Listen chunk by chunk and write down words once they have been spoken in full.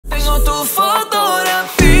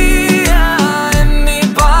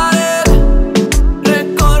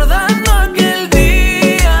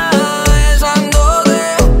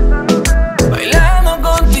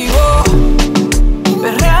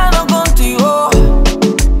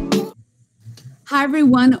Hi,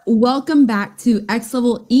 everyone. Welcome back to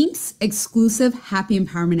X-Level Inc.'s exclusive Happy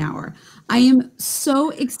Empowerment Hour. I am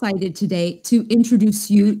so excited today to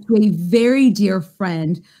introduce you to a very dear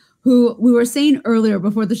friend who we were saying earlier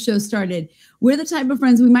before the show started. We're the type of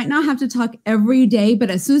friends we might not have to talk every day,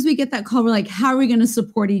 but as soon as we get that call, we're like, how are we going to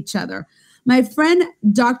support each other? My friend,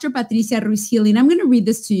 Dr. Patricia Ruiz-Healy, and I'm going to read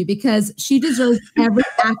this to you because she deserves every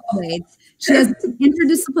accolade. She has an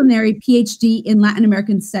interdisciplinary PhD in Latin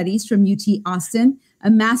American Studies from UT Austin, a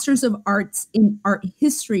Master's of Arts in Art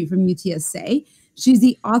History from UTSA. She's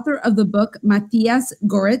the author of the book Matías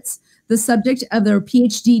Goretz, the subject of their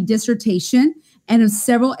PhD dissertation, and of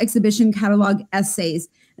several exhibition catalog essays.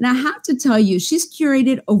 And I have to tell you, she's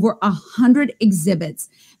curated over 100 exhibits.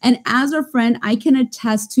 And as a friend, I can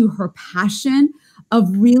attest to her passion of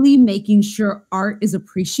really making sure art is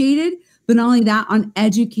appreciated, but not only that, on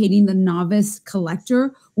educating the novice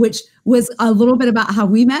collector, which was a little bit about how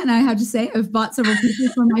we met. And I have to say, I've bought several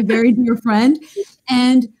pieces from my very dear friend.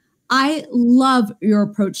 And I love your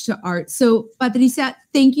approach to art. So, Patricia,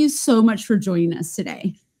 thank you so much for joining us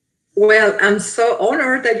today. Well, I'm so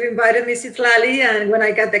honored that you invited me, Xitlalt, and when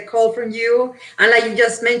I got the call from you, and like you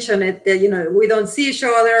just mentioned it, that, we don't see each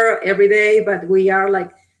other every day, but we are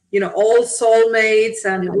like, all soulmates,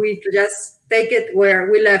 and we just take it where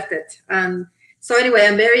we left it. And so anyway,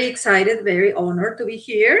 I'm very excited, very honored to be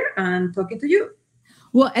here and talking to you.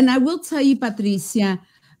 Well, and I will tell you, Patricia,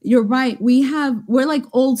 you're right. We're like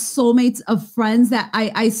old soulmates of friends that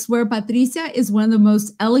I swear Patricia is one of the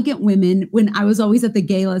most elegant women when I was always at the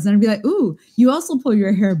galas. And I'd be like, ooh, you also pull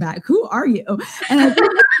your hair back. Who are you? And I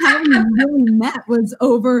think how we really met was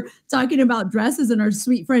over talking about dresses and our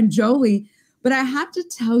sweet friend Jolie. But I have to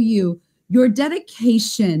tell you, your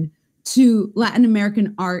dedication to Latin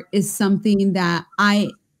American art is something that I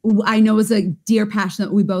know is a dear passion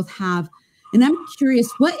that we both have. And I'm curious,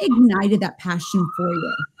 what ignited that passion for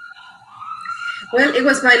you? Well, it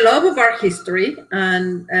was my love of art history,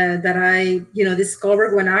 and that I,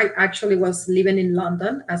 discovered when I actually was living in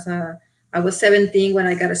London. I was 17 when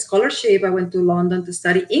I got a scholarship. I went to London to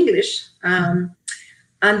study English, and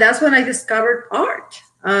that's when I discovered art,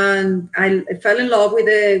 and I fell in love with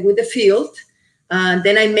the field. And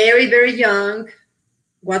then I married very young,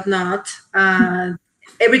 whatnot,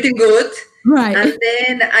 everything good. Right. And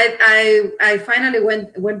then I finally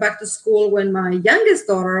went back to school when my youngest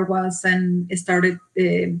daughter was and started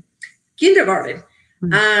kindergarten.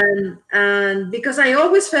 Mm-hmm. And because I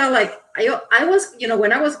always felt like I was,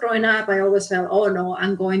 when I was growing up, I always felt, oh no,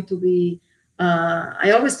 I'm going to be,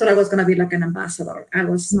 I always thought I was going to be like an ambassador. That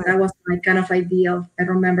was my kind of ideal. I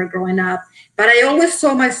remember growing up, but I always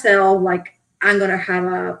saw myself like, I'm going to have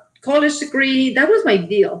a college degree. That was my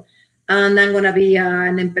deal. And I'm going to be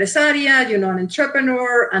an empresaria, an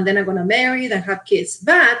entrepreneur, and then I'm going to marry and have kids.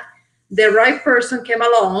 But the right person came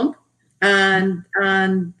along, and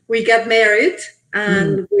we got married,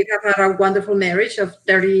 and we have had a wonderful marriage of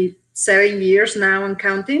 37 years now and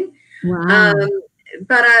counting. Wow.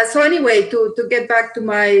 So anyway, to get back to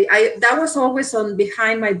that was always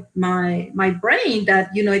behind my brain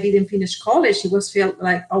that, I didn't finish college. It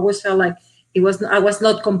always felt like I was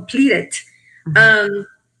not completed. Mm-hmm.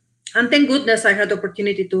 And thank goodness I had the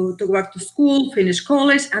opportunity to go back to school, finish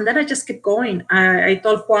college, and then I just kept going. I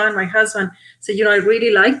told Juan, my husband, said, I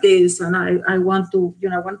really like this, and I want to,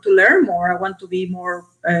 I want to learn more. I want to be more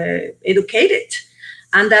educated.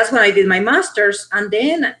 And that's when I did my master's. And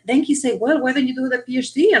then he said, well, why don't you do the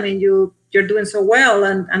PhD? I mean, you're doing so well,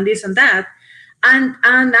 and this and that. And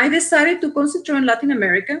I decided to concentrate on Latin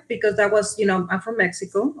America because that was, I'm from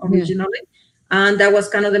Mexico originally. Yeah. And that was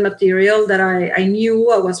kind of the material that I knew,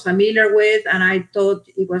 I was familiar with, and I thought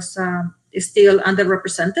it was still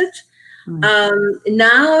underrepresented.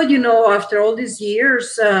 Now, after all these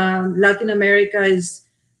years, Latin America is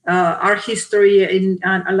art history and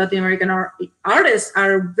Latin American artists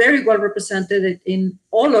are very well represented in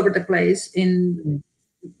all over the place. In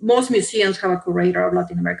most museums have a curator of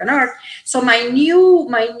Latin American art. So my new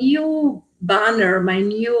banner, my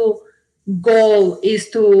new goal is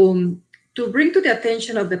to bring to the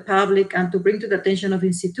attention of the public and to bring to the attention of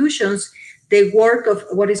institutions the work of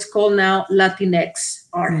what is called now Latinx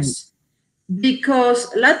artists. Because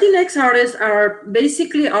Latinx artists are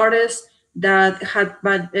basically artists that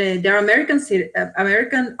they're American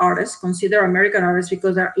artists, considered American artists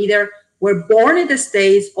because they're either were born in the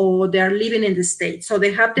States or they're living in the States. So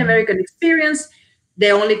they have the American experience.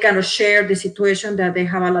 They only kind of share the situation that they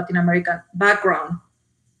have a Latin American background.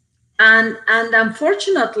 And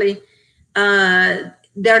unfortunately,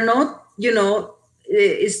 they're not, Latin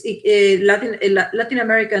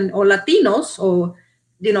American or Latinos, or,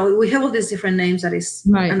 we have all these different names. That is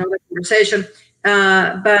another conversation.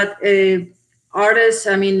 But artists,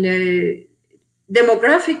 I mean,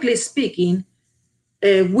 demographically speaking,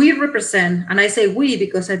 we represent, and I say we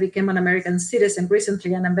because I became an American citizen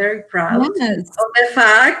recently, and I'm very proud of the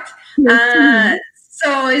fact.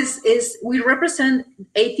 So we represent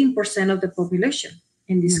 18% of the population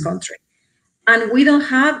in this country, and we don't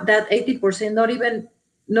have that 18%, not even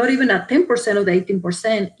a 10% of the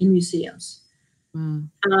 18% in museums.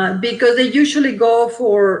 Because they usually go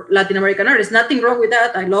for Latin American artists. Nothing wrong with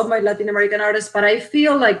that. I love my Latin American artists, but I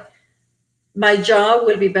feel like my job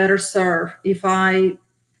will be better served if I,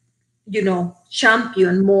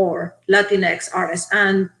 champion more Latinx artists.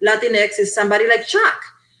 And Latinx is somebody like Chuck,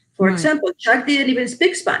 for example. Chuck didn't even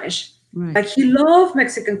speak Spanish. Like, he loved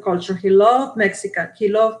Mexican culture. He loved Mexican. He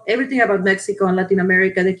loved everything about Mexico and Latin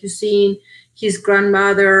America, the cuisine. His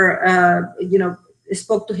grandmother,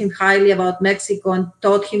 spoke to him highly about Mexico and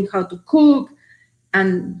taught him how to cook.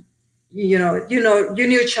 And you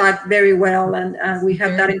knew Chuck very well, and we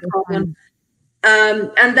have that in common.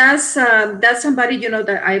 And that's somebody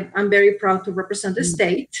that I'm very proud to represent the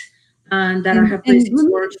state, and that I have placed his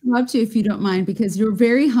work. Let me interrupt you if you don't mind, because you're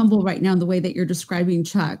very humble right now in the way that you're describing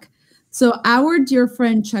Chuck. So our dear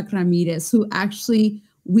friend Chuck Ramirez, who actually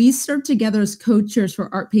we served together as co-chairs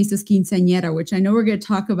for Art Pace's Quinceañera, which I know we're going to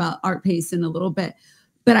talk about Art Pace in a little bit.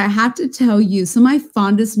 But I have to tell you, some of my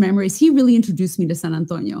fondest memories, he really introduced me to San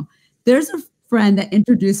Antonio. There's a friend that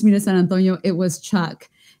introduced me to San Antonio. It was Chuck.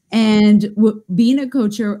 And being a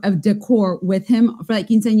co-chair of decor with him for that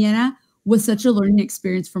Quinceañera was such a learning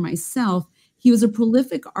experience for myself. He was a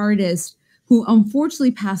prolific artist who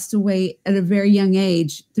unfortunately passed away at a very young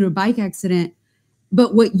age through a bike accident.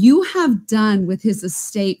 But what you have done with his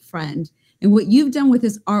estate, friend, and what you've done with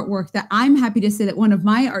his artwork, that I'm happy to say that one of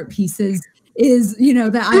my art pieces is,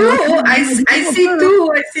 that I see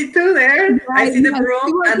two there. I see the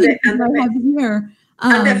broom and the fashionista.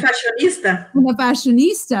 And the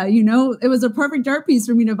fashionista, it was a perfect art piece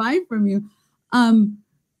for me to buy from you.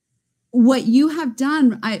 What you have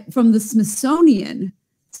done from the Smithsonian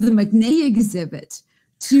to the McNay exhibit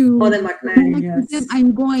to the McNay, yes.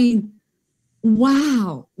 I'm going,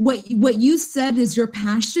 wow, what you said is your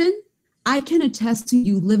passion. I can attest to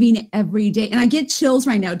you living it every day. And I get chills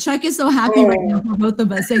right now. Chuck is so happy right now for both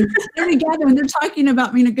of us. And they're together and they're talking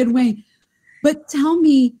about me in a good way. But tell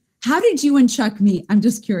me, how did you and Chuck meet? I'm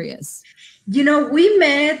just curious.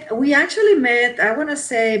 We actually met, I want to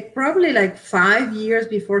say probably like 5 years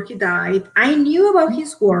before he died. I knew about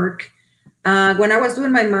his work. When I was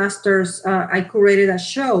doing my master's, I curated a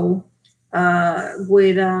show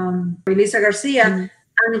with Elisa Garcia.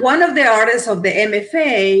 And one of the artists of the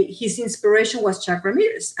MFA, his inspiration was Chuck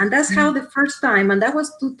Ramirez. And that's how the first time, and that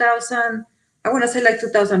was 2000, I want to say like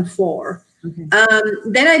 2004. Okay.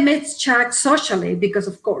 Then I met Chuck socially because,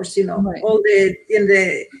 of course, he was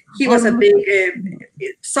a big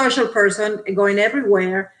social person going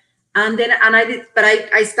everywhere. And then,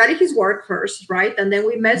 I studied his work first, right? And then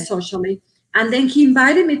we met socially. And then he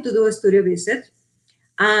invited me to do a studio visit.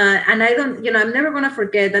 And I don't, I'm never going to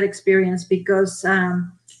forget that experience because I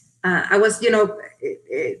was, when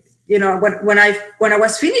I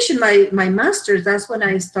was finishing my master's, that's when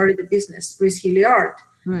I started the business, Ruiz-Healy Art.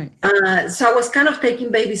 Right. So I was kind of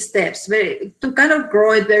taking baby steps to kind of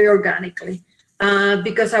grow it very organically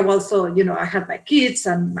because I also, I had my kids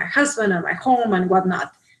and my husband and my home and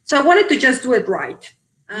whatnot. So I wanted to just do it right.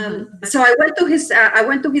 So I went to his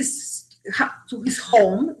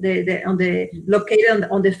home, located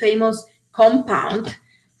on the famous compound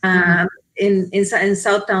in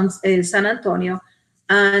Southtown San Antonio,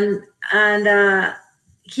 and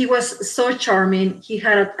he was so charming. He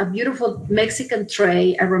had a beautiful Mexican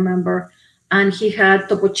tray, I remember, and he had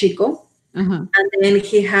Topo Chico, and then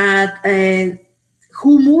he had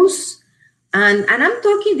hummus, and I'm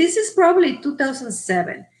talking. This is probably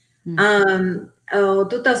 2007,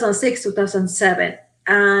 2006, 2007.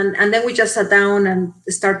 And then we just sat down and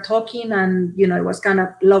started talking, and it was kind of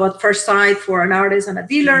love at first sight for an artist and a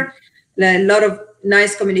dealer. A lot of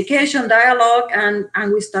nice communication, dialogue, and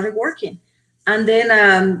we started working. And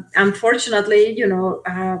then unfortunately,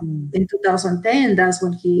 in 2010, that's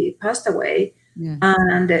when he passed away. Yeah.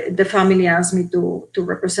 And the family asked me to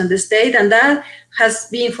represent the state, and that has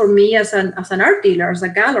been for me as an art dealer, as a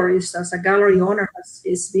gallerist, as a gallery owner,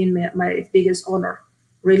 has been my biggest honor.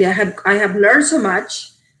 Really, I have learned so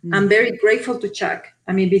much. I'm very grateful to Chuck.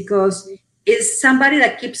 I mean, because it's somebody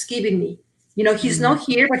that keeps giving me. He's not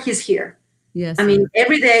here, but he's here. Yes. I mean,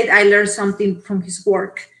 every day I learn something from his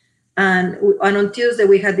work. And on Tuesday,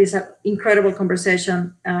 we had this incredible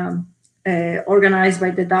conversation organized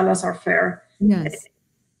by the Dallas Art Fair. Yes.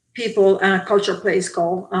 People, Culture Place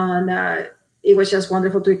call. And it was just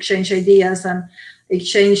wonderful to exchange ideas and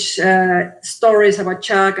exchange stories about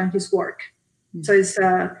Chuck and his work. So it's,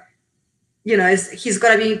 he's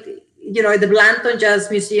going to be, the Blanton Jazz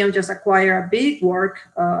Museum just acquired a big work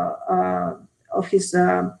of his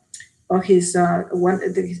the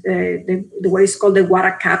way it's called the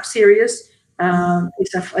Wara Cap series.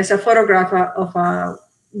 It's a photograph of a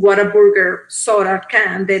Whataburger soda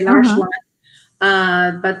can, the large one.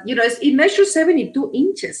 But it measures 72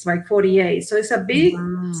 inches by 48, so it's a big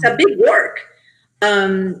work.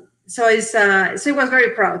 So it was very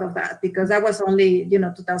proud of that, because that was only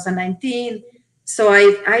 2019. So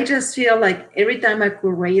I just feel like every time a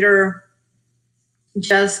curator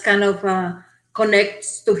just kind of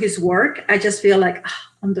connects to his work, I just feel like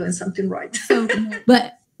I'm doing something right.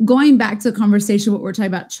 But going back to the conversation, what we're talking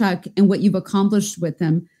about Chuck and what you've accomplished with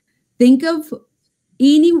him, think of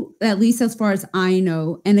at least as far as I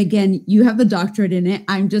know, and again, you have a doctorate in it.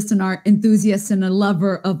 I'm just an art enthusiast and a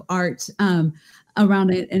lover of art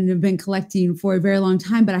around it, and have been collecting for a very long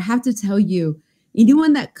time. But I have to tell you,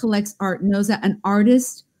 anyone that collects art knows that an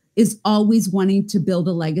artist is always wanting to build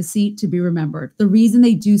a legacy to be remembered. The reason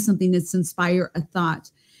they do something is to inspire a thought.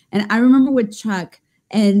 And I remember with Chuck,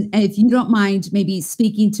 and if you don't mind maybe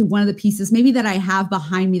speaking to one of the pieces maybe that I have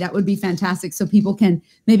behind me, that would be fantastic, so people can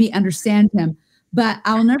maybe understand him. But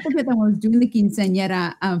I'll never forget that when I was doing the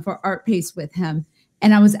quinceañera for Art Pace with him,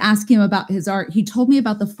 and I was asking him about his art, he told me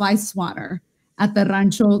about the fly swatter at the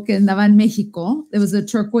rancho que andaba in Mexico. There was a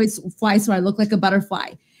turquoise fly swatter, looked like a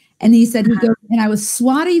butterfly. And he said, and I was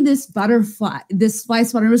swatting this fly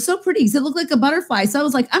swatter. It was so pretty. He said, it looked like a butterfly. So I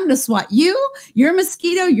was like, I'm going to swat you. You're a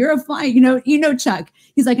mosquito. You're a fly. Chuck.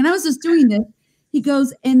 He's like, and I was just doing this. He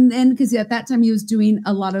goes, and then, because at that time he was doing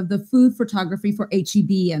a lot of the food photography for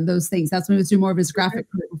HEB and those things. That's when he was doing more of his graphic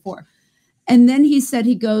before. And then he said,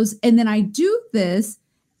 he goes, and then I do this,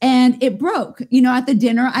 and it broke. At the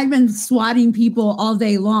dinner, I've been swatting people all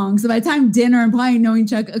day long. So by the time dinner, and probably knowing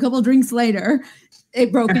Chuck, a couple of drinks later,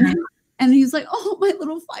 it broke in half. And he's like, oh, my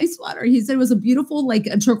little fly swatter. He said it was a beautiful, like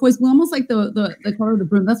a turquoise blue, almost like the color of the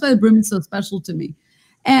broom. That's why the broom is so special to me.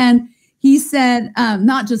 And he said,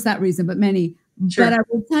 not just that reason, but many. Sure. But I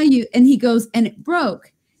will tell you, and he goes, and it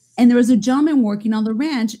broke. And there was a gentleman working on the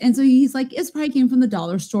ranch. And so he's like, it's probably came from the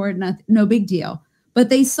dollar store, no big deal. But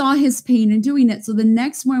they saw his pain in doing it. So the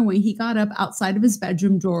next morning when he got up, outside of his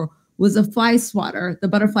bedroom door was a fly swatter, the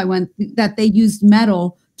butterfly one, that they used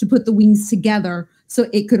metal to put the wings together so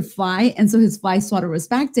it could fly. And so his fly swatter was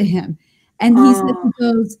back to him. And he said, he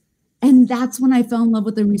goes, and that's when I fell in love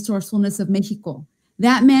with the resourcefulness of Mexico.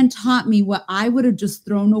 That man taught me what I would have just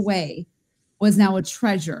thrown away was now a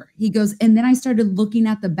treasure. He goes, and then I started looking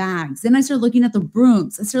at the bags. Then I started looking at the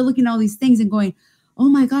brooms. I started looking at all these things and going, oh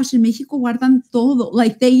my gosh, in Mexico guardan todo.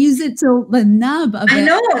 Like they use it till the nub of it. I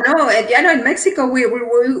know. In Mexico, we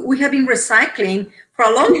have been recycling for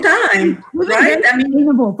a long time, right?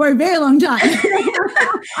 For a very long time.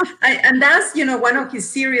 And that's, one of his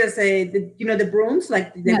series, the brooms,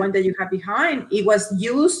 like the one that you have behind, it was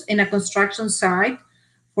used in a construction site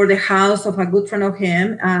for the house of a good friend of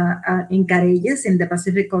him in Careyes, in the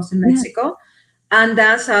Pacific Coast in Mexico. And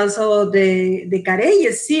that's also the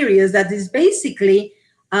Careyes series that is basically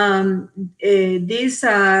these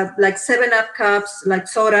like 7-Up cups, like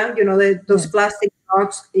soda, those plastic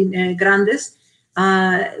cups in grandes,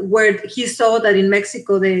 where he saw that in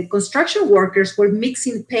Mexico, the construction workers were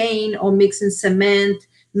mixing paint or mixing cement,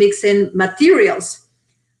 mixing materials.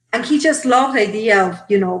 And he just loved the idea of,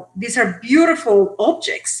 these are beautiful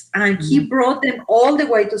objects. And he brought them all the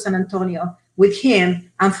way to San Antonio with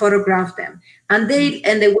him and photographed them. And the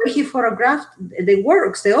way he photographed the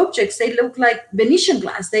works, the objects, they look like Venetian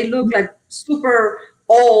glass. They look like super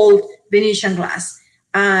old Venetian glass.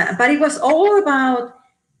 But it was all about,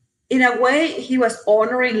 in a way, he was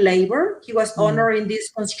honoring labor. He was honoring these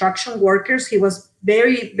construction workers. He was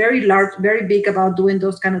very, very large, very big about doing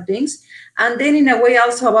those kind of things. And then in a way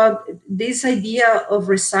also about this idea of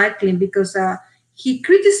recycling, because he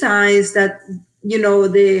criticized that,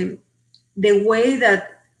 the way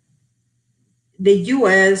that the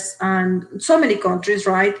US and so many countries,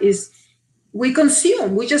 right, is we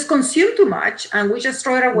just consume too much and we just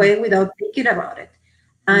throw it away without thinking about it.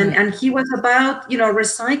 And he was about,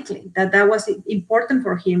 recycling, that was important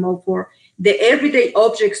for him, or for the everyday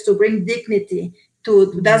objects to bring dignity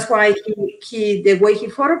to. That's why the way he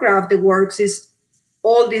photographed the works is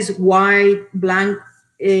all this white, blank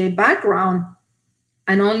background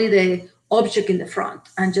and only the object in the front.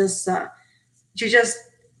 And the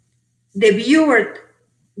viewer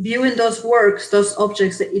viewing those works, those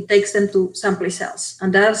objects, it takes them to someplace else.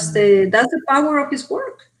 And that's the power of his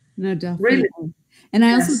work. No, definitely. Really. And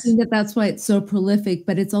I also think that that's why it's so prolific,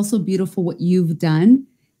 but it's also beautiful what you've done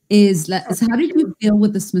is how did you feel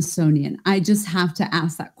with the Smithsonian? I just have to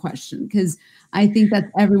ask that question because I think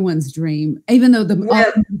that's everyone's dream, even though the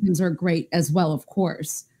things are great as well, of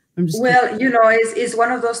course. Well, you know, it's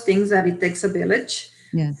one of those things that it takes a village.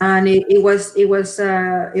 Yes. And it was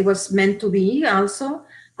meant to be also.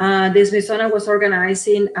 The Smithsonian was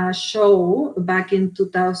organizing a show back in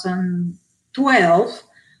 2012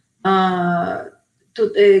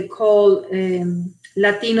 called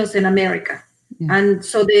Latinos in America. Yeah. And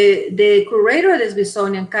so the curator of the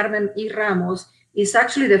Smithsonian, Carmen E. Ramos, is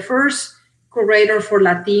actually the first curator for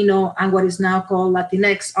Latino and what is now called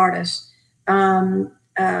Latinx artists.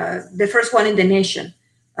 The first one in the nation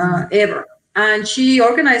ever. And she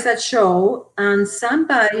organized that show, and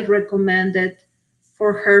somebody recommended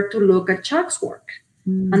for her to look at Chuck's work.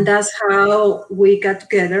 And that's how we got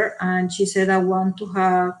together. And she said, I want to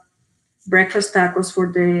have breakfast tacos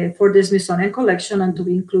for the Smithsonian collection and to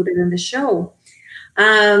be included in the show.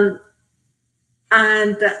 And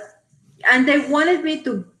they wanted me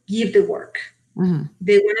to give the work.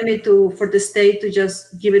 They wanted me for the state to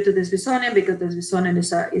just give it to the Smithsonian because the Smithsonian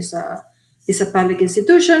is a public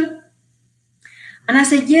institution. And I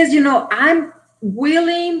said, yes, you know, I'm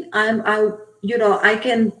willing. I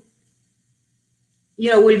can,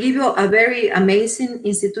 we'll give you a very amazing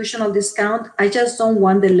institutional discount. I just don't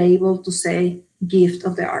want the label to say gift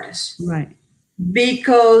of the artist. Right.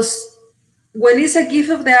 Because when it's a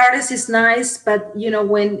gift of the artist, it's nice. But, you know,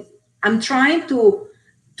 when I'm trying to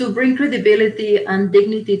bring credibility and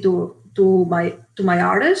dignity to my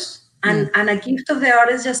artist, and a gift of the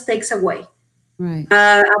artist just takes away. Right.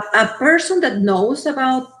 A person that knows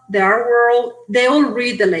about the art world, they all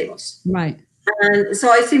read the labels. Right. And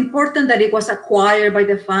so it's important that it was acquired by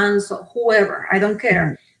the fans or whoever, I don't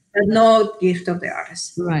care, but no gift of the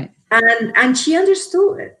artist. Right. And she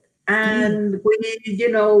understood it. And we,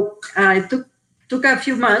 it took a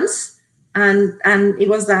few months and it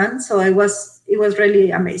was done. So it was really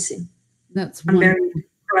amazing. I'm very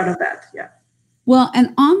proud of that. Yeah. Well,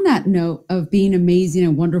 and on that note of being amazing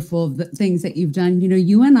and wonderful, the things that you've done,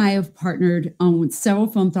 you and I have partnered on several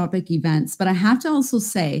philanthropic events, but I have to also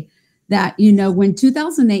say that, when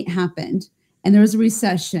 2008 happened and there was a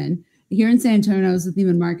recession here in San Antonio, I was with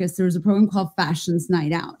Neiman Marcus, there was a program called Fashions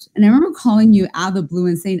Night Out. And I remember calling you out of the blue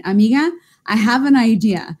and saying, Amiga, I have an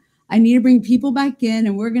idea. I need to bring people back in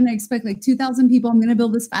and we're going to expect like 2,000 people. I'm going to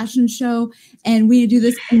build this fashion show and we do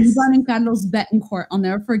this. And Iván and Carlos Betancourt, I'll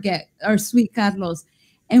never forget, our sweet Carlos.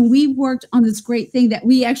 And we worked on this great thing that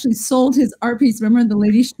we actually sold his art piece. Remember the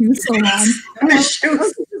lady shoe salon?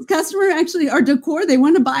 Customer actually, our decor, they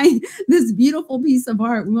want to buy this beautiful piece of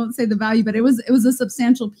art. We won't say the value, but it was a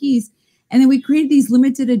substantial piece. And then we created these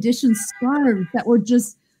limited edition scarves that were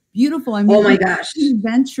just beautiful. I mean, oh my gosh!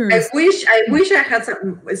 Adventures. I wish I had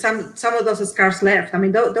some of those scarves left. I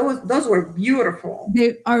mean, those were beautiful.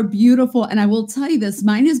 They are beautiful, and I will tell you this: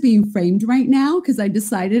 mine is being framed right now because I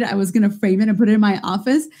decided I was going to frame it and put it in my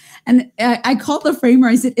office. And I called the framer.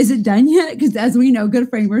 I said, "Is it done yet?" Because as we know, good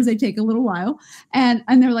framers they take a little while. And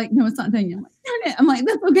they're like, "No, it's not done yet." I'm like, "Darn it!" I'm like,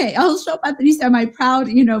 "That's okay. I'll show up at my proud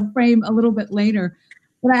frame a little bit later."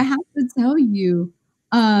 But I have to tell you.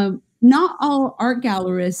 Not all art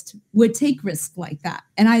gallerists would take risks like that.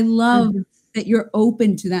 And I love that you're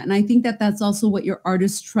open to that. And I think that that's also what your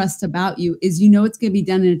artists trust about you is, it's going to be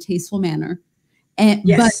done in a tasteful manner.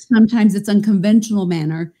 But sometimes it's unconventional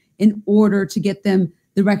manner in order to get them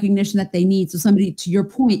the recognition that they need. So somebody, to your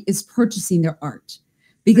point, is purchasing their art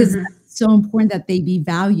because it's so important that they be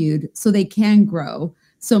valued so they can grow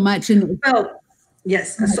so much. And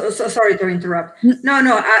yes. So sorry to interrupt.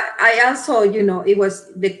 No. I also, it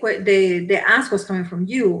was the ask was coming from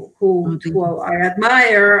you, who I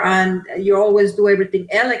admire, and you always do everything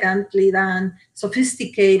elegantly done,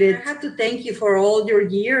 sophisticated. I have to thank you for all your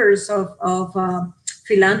years of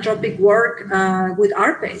philanthropic work with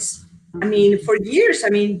ArtPace. I mean, for years. I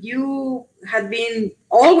mean, you had been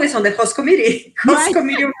always on the host committee.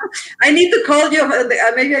 Committee. I need to call you.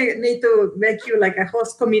 Maybe I need to make you like a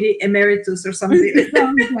host committee emeritus or something.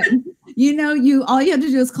 You all you have to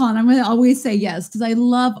do is call, and I'm going to always say yes because I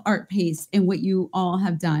love ArtPace and what you all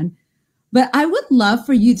have done. But I would love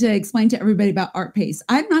for you to explain to everybody about ArtPace.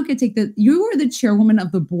 I'm not going to take you are the chairwoman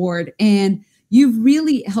of the board, and you've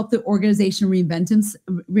really helped the organization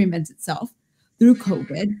reinvent itself through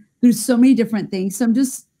COVID. There's so many different things. So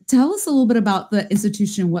tell us a little bit about the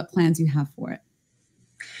institution, what plans you have for it.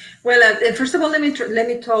 Well, first of all, let me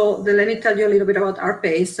tell you a little bit about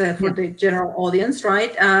ArtPace for the general audience,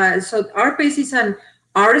 right? So ArtPace is an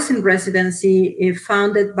artist in residency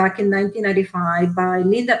founded back in 1995 by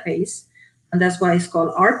Linda Pace, and that's why it's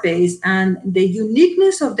called art-based. And the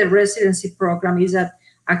uniqueness of the residency program is that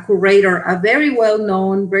a curator, a very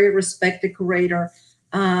well-known, very respected curator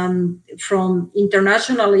from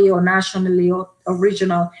internationally or nationally or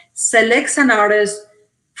regional, selects an artist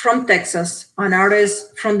from Texas, an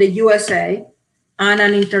artist from the USA, and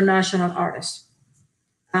an international artist.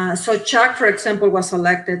 So Chuck, for example, was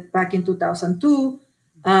selected back in 2002.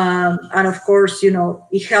 And of course, it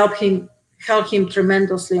helped him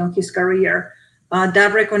tremendously on his career.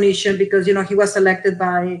 That recognition, because, he was selected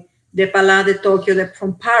by the Palais de Tokyo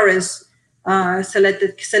from Paris,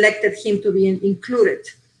 selected him to be included.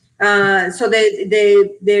 So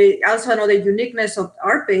they also know the uniqueness of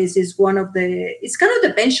art-based is it's kind of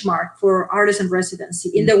the benchmark for artists in residency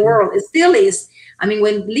in the world. It still is. I mean,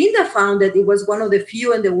 when Linda founded, it was one of the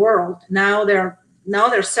few in the world. Now there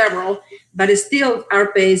are several, but it's still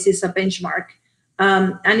art-based is a benchmark.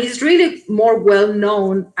 And it's really more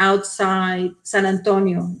well-known outside San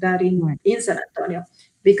Antonio than in San Antonio,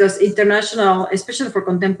 because international, especially for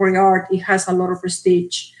contemporary art, it has a lot of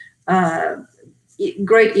prestige,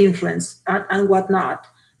 great influence and whatnot.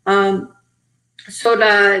 So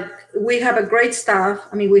that we have a great staff.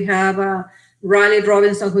 I mean, we have Riley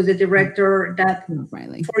Robinson, who's the director, that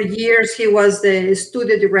for years he was the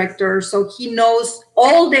studio director. So he knows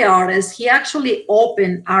all the artists. He actually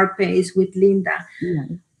opened art-based with Linda.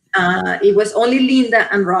 It was only Linda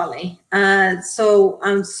and Raleigh. So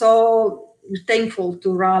I'm so thankful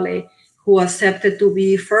to Raleigh, who accepted to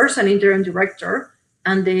be first an interim director,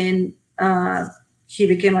 and then he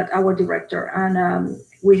became our director. And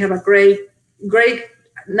we have a great,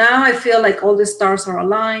 now I feel like all the stars are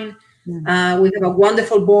aligned. We have a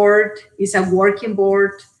wonderful board. It's a working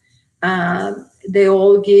board. They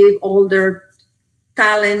all give all their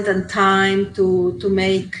talent and time to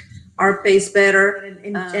make our pace better.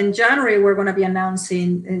 In January, we're going to be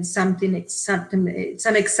announcing some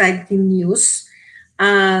exciting news.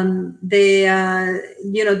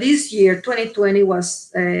 This year, 2020 was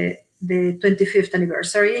the 25th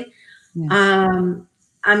anniversary.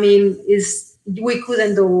 I mean, we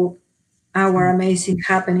couldn't do our amazing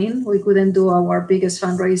happening. We couldn't do our biggest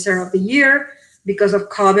fundraiser of the year because of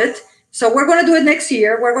COVID. So we're going to do it next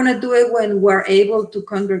year. We're going to do it when we're able to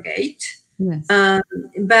congregate.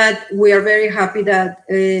 But we are very happy that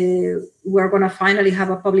we're going to finally have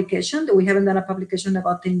a publication. That we haven't done a publication in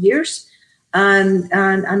about 10 years. And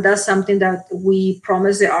that's something that we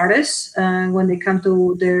promise the artists when they come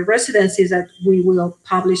to the residencies, that we will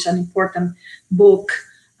publish an important book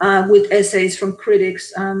with essays from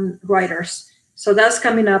critics and writers. So that's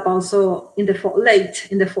coming up also in the fall, late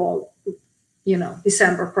in the fall,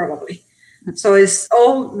 December probably. So it's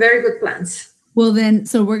all very good plans. Well, then,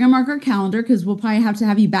 so we're going to mark our calendar, because we'll probably have to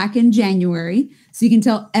have you back in January so you can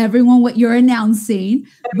tell everyone what you're announcing.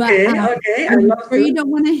 Okay, I'm sure you don't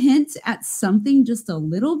want to hint at something just a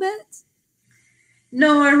little bit?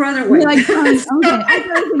 No, I'd rather wait. Okay, I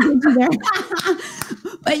can get you there.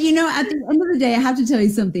 But, at the end of the day, I have to tell you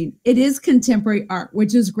something. It is contemporary art,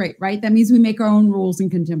 which is great, right? That means we make our own rules in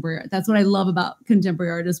contemporary art. That's what I love about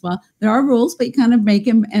contemporary art as well. There are rules, but you kind of make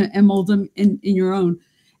them and mold them in your own.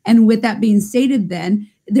 And with that being stated, then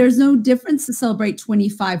there's no difference to celebrate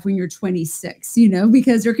 25 when you're 26,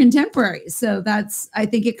 because you're contemporary. So I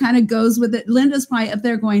think it kind of goes with it. Linda's probably up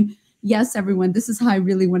there going, yes, everyone, this is how I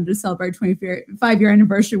really wanted to celebrate 25-year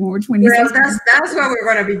anniversary when we're 26. Well, that's what we're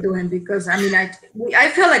going to be doing, because I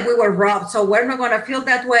feel like we were robbed. So we're not going to feel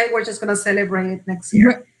that way. We're just going to celebrate it next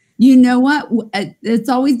year. You know what? It's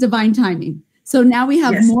always divine timing. So now we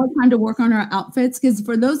have more time to work on our outfits, because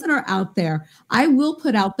for those that are out there, I will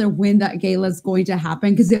put out there when that gala is going to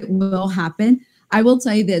happen, because it will happen. I will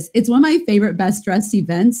tell you this. It's one of my favorite best dressed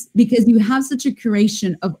events, because you have such a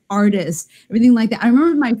curation of artists, everything like that. I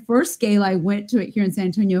remember my first gala, I went to it here in San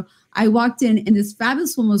Antonio. I walked in and this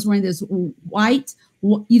fabulous woman was wearing this white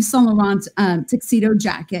Yves Saint Laurent tuxedo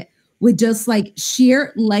jacket with just like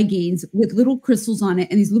sheer leggings with little crystals on it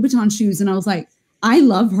and these Louboutin shoes. And I was like, I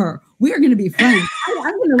love her. We are going to be friends.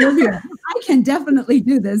 I'm going to live here. I can definitely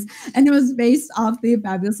do this. And it was based off the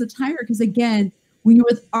fabulous attire. Because again, when you're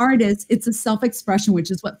with artists, it's a self-expression,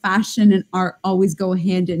 which is what fashion and art always go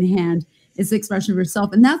hand in hand. It's the expression of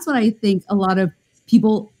yourself. And that's what I think a lot of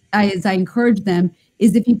people, as I encourage them,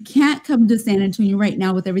 is if you can't come to San Antonio right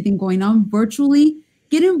now with everything going on virtually,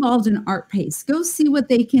 get involved in ArtPace. Go see what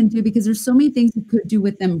they can do, because there's so many things you could do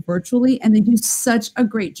with them virtually. And they do such a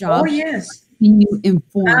great job. Oh, yes. You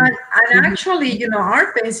informed. And actually,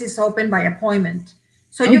 ArtPace is open by appointment,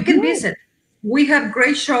 so you can visit. We have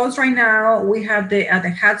great shows right now. We have at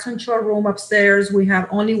the Hudson showroom upstairs. We have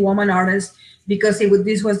only woman artists. because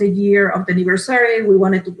this was the year of the anniversary. We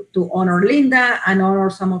wanted to honor Linda and honor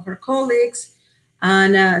some of her colleagues.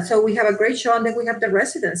 And so we have a great show, and then we have the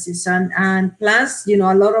residencies and plus, a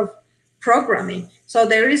lot of programming. So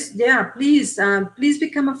there is, please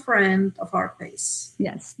become a friend of Art Pace.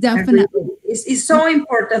 Yes, definitely. It's so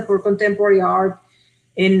important for contemporary art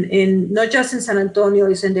in not just in San Antonio,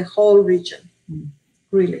 it's in the whole region,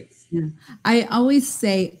 really. Yeah. I always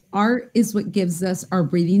say art is what gives us our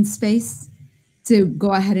breathing space to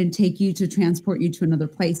go ahead and take you to transport you to another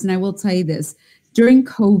place. And I will tell you this, during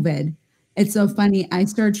COVID, it's so funny. I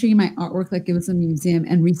started treating my artwork like it was a museum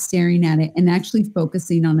and re-staring at it and actually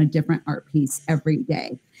focusing on a different art piece every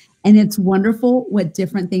day. And it's wonderful what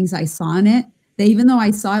different things I saw in it. That even though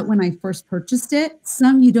I saw it when I first purchased it,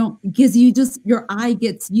 some you don't, because your eye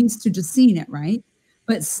gets used to just seeing it, right?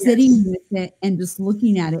 But sitting with it and just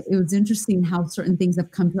looking at it, it was interesting how certain things have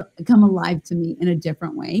come alive to me in a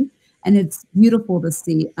different way. And it's beautiful to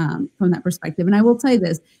see from that perspective. And I will tell you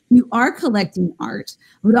this, you are collecting art.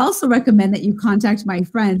 I would also recommend that you contact my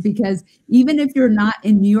friend, because even if you're not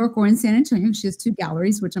in New York or in San Antonio, she has 2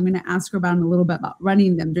 galleries, which I'm going to ask her about in a little bit about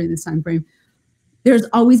running them during this time frame. There's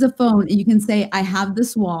always a phone and you can say, I have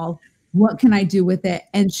this wall. What can I do with it?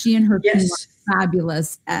 And she and her team are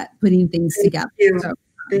fabulous at putting things together. So,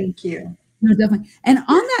 Thank you. No, definitely. And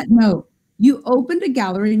on that note, you opened a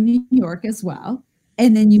gallery in New York as well.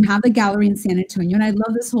 And then you have a gallery in San Antonio. And I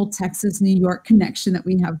love this whole Texas, New York connection that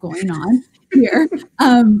we have going on here.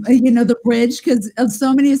 The bridge, because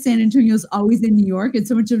so many of San Antonio is always in New York, and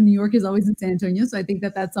so much of New York is always in San Antonio. So I think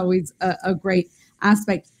that that's always a great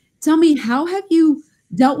aspect. Tell me, how have you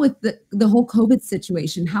dealt with the whole COVID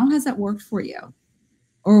situation? How has that worked for you?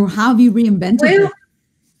 Or how have you reinvented it?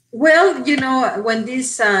 Well, when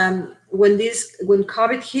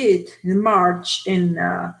COVID hit in March,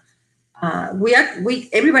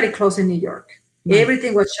 everybody closed in New York. Right.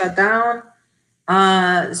 Everything was shut down.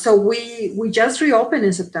 So we just reopened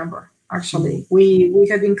in September. Actually, we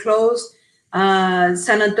have been closed.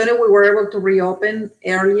 San Antonio, we were able to reopen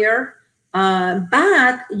earlier.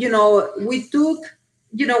 But we took,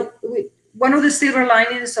 one of the silver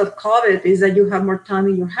linings of COVID is that you have more time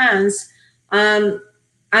in your hands.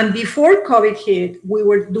 And before COVID hit, we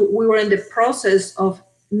were in the process of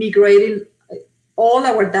migrating all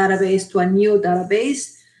our database to a new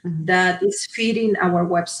database that is feeding our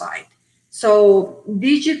website. So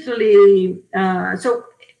digitally, so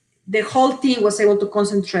the whole team was able to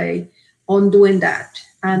concentrate on doing that.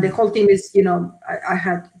 And the whole team is, I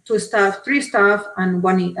had 3 staff and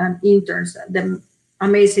interns, the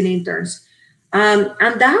amazing interns. And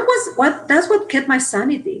that's what kept my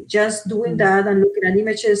sanity, just doing that and looking at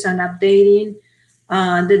images and updating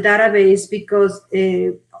the database, because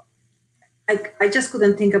I just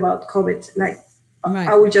couldn't think about COVID. Like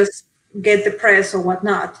I would just get depressed or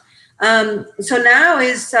whatnot. So now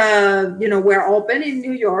is, we're open in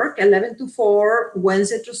New York, 11 to 4,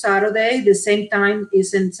 Wednesday to Saturday. The same time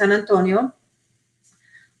is in San Antonio.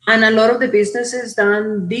 And a lot of the business is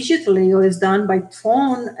done digitally, or is done by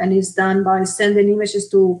phone, and is done by sending images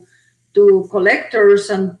to collectors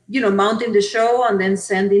and, mounting the show and then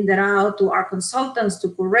sending that out to our consultants, to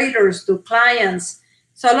curators, to clients.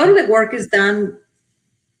 So a lot of the work is done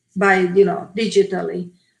by, digitally.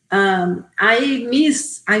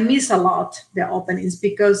 I miss a lot the openings,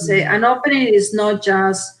 because an opening is not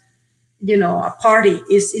just, a party.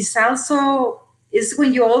 It's also, it's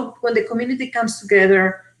when the community comes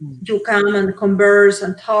together, you come and converse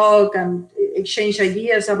and talk and exchange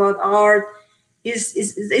ideas about art.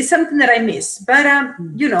 It's something that I miss. But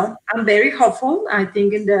I'm very hopeful. I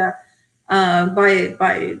think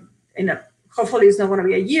hopefully it's not going to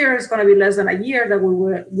be a year. It's going to be less than a year that we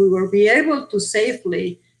will be able to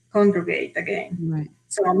safely congregate again. Right.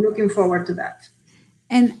 So I'm looking forward to that.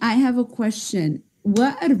 And I have a question.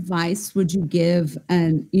 What advice would you give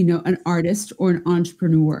an artist or an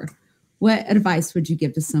entrepreneur? What advice would you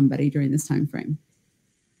give to somebody during this time frame?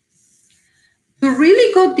 To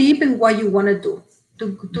really go deep in what you want to do,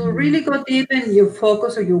 to really go deep in your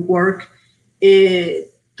focus or your work, to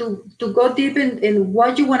go deep in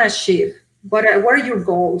what you want to achieve. What are your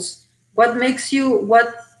goals? What makes you,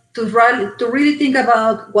 to really think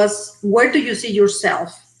about where do you see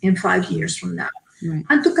yourself in 5 years from now? Right.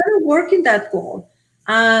 And to kind of work in that goal.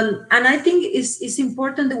 And I think it's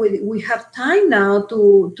important that we have time now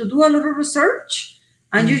to do a lot of research,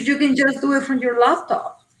 and you can just do it from your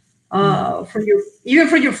laptop, even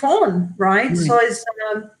from your phone, right? So it's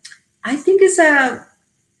I think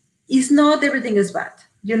it's not everything is bad.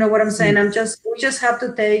 You know what I'm saying? We just have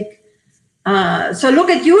to take So look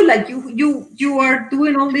at you, like you are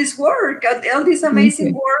doing all this work, all this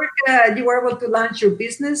amazing work. You were able to launch your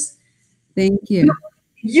business. Thank you.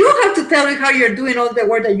 You have to tell me how you're doing all the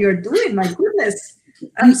work that you're doing. My goodness,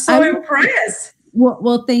 I'm so impressed.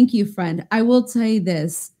 Well, thank you, friend. I will tell you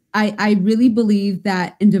this. I really believe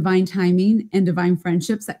that in divine timing and divine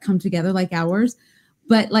friendships that come together like ours.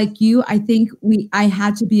 But like you, I think I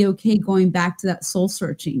had to be okay going back to that soul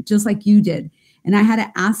searching, just like you did. And I had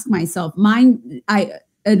to ask myself, I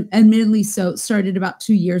admittedly started about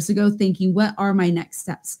 2 years ago thinking, what are my next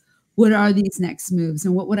steps? What are these next moves?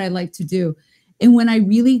 And what would I like to do? And when I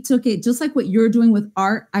really took it, just like what you're doing with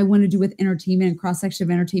art, I want to do with entertainment and cross-section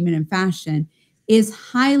of entertainment and fashion, is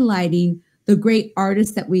highlighting the great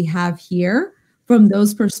artists that we have here from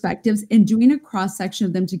those perspectives and doing a cross-section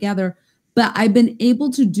of them together. But I've been able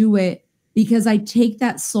to do it because I take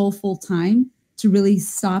that soulful time to really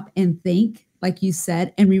stop and think, like you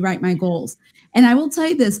said, and rewrite my goals. And I will tell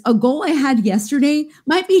you this, a goal I had yesterday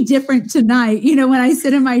might be different tonight, when I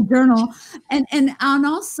sit in my journal, and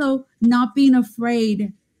also not being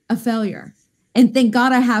afraid of failure. And thank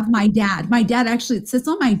God I have my dad. My dad actually sits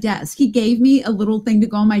on my desk. He gave me a little thing to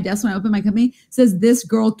go on my desk when I open my company. It says, "This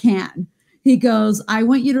girl can." He goes, "I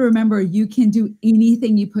want you to remember you can do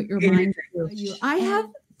anything you put your mind to." I have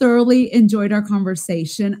thoroughly enjoyed our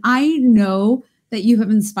conversation. I know that you have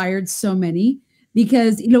inspired so many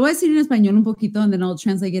because, y lo voy a decir en español un poquito and then I'll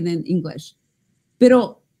translate it in English.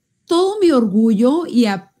 Pero todo mi orgullo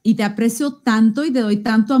y te aprecio tanto y te doy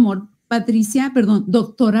tanto amor,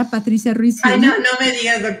 doctora Patricia Ruiz-Healy. Ay, no me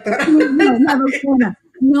digas doctora. No, doctora.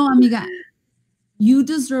 No, amiga. You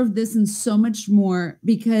deserve this and so much more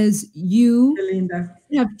because you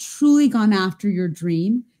have truly gone after your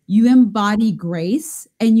dream. You embody grace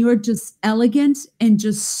and you're just elegant and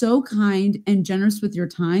just so kind and generous with your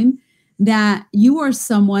time that you are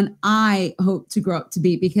someone I hope to grow up to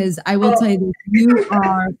be, because I will tell you that you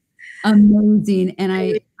are amazing and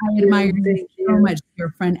I admire you so much, dear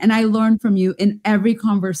friend. And I learn from you in every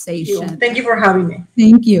conversation. Thank you for having me.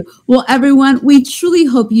 Thank you. Well, everyone, we truly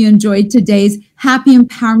hope you enjoyed today's Happy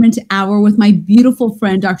Empowerment Hour with my beautiful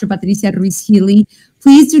friend, Dr. Patricia Ruiz-Healy.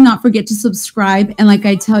 Please do not forget to subscribe. And like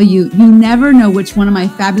I tell you, you never know which one of my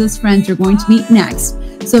fabulous friends you're going to meet next.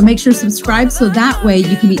 So make sure to subscribe so that way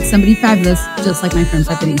you can meet somebody fabulous, just like my friend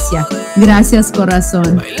Patricia. Gracias,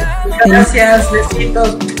 corazón. Gracias,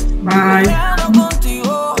 besitos. Bye.